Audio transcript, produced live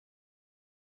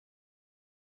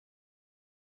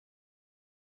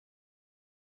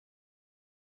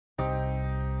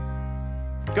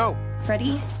Go.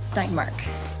 Freddie Steinmark.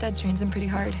 His dad trains him pretty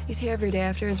hard. He's here every day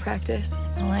after his practice.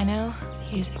 All I know is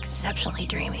he's exceptionally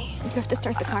dreamy. You have to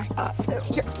start the car.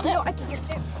 Here. No,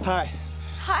 Hi.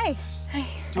 Hi. Hi. Do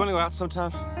you want to go out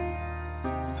sometime?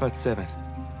 How about 7?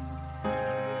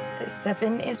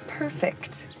 7 is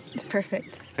perfect. It's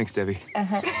perfect. Thanks, Debbie.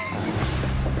 Uh-huh.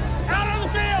 Out on the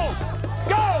field!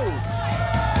 Go!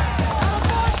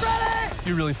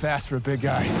 You're really fast for a big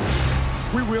guy.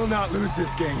 We will not lose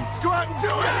this game. Let's go out and do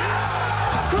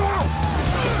it! Come on!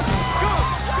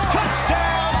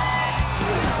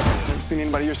 Touchdown! Never seen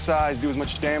anybody your size do as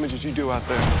much damage as you do out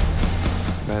there.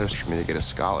 It matters for me to get a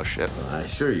scholarship. I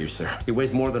assure you, sir. He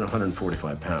weighs more than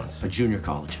 145 pounds. A junior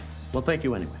college. Well, thank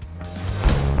you anyway.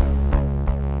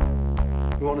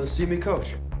 You wanted to see me,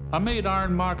 Coach? I made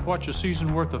Iron Mike watch a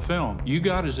season worth of film. You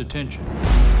got his attention.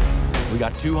 We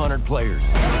got 200 players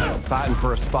fighting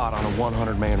for a spot on a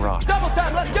 100-man roster. Double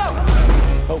time, let's go!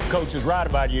 Hope Coach is right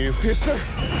about you. Yes, sir.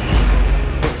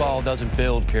 Football doesn't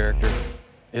build character.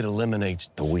 It eliminates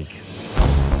the weak.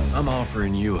 I'm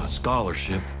offering you a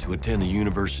scholarship to attend the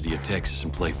University of Texas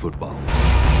and play football.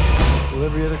 Well,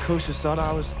 every other coach has thought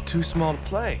I was too small to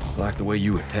play. I like the way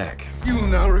you attack. You will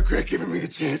not regret giving me the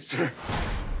chance, sir.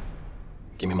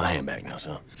 Give me my hand back now,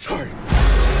 son. Sorry.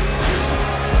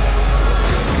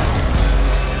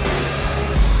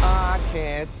 I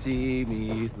can't see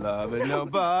me loving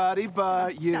nobody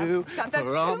but you. Stop. That's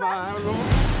for all too my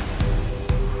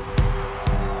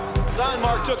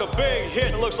Steinmark took a big hit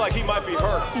and it looks like he might be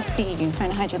hurt. I see you trying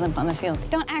to hide your limp on the field.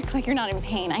 Don't act like you're not in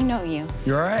pain. I know you.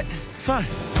 You all right? Fine.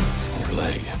 Your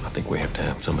leg. I think we have to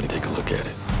have somebody take a look at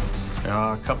it. There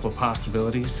are a couple of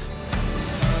possibilities.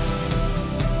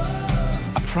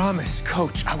 I promise,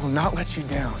 Coach, I will not let you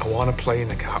down. I want to play in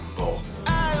the Cotton Bowl.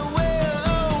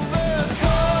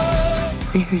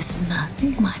 There is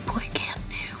nothing my boy can't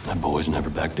do. That boy's never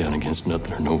backed down against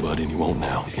nothing or nobody, and he won't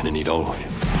now. He's gonna need all of you.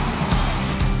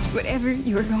 Whatever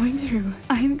you are going through,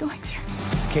 I am going through.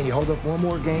 Can you hold up one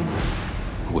more game?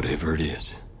 Whatever it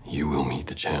is, you will meet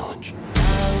the challenge.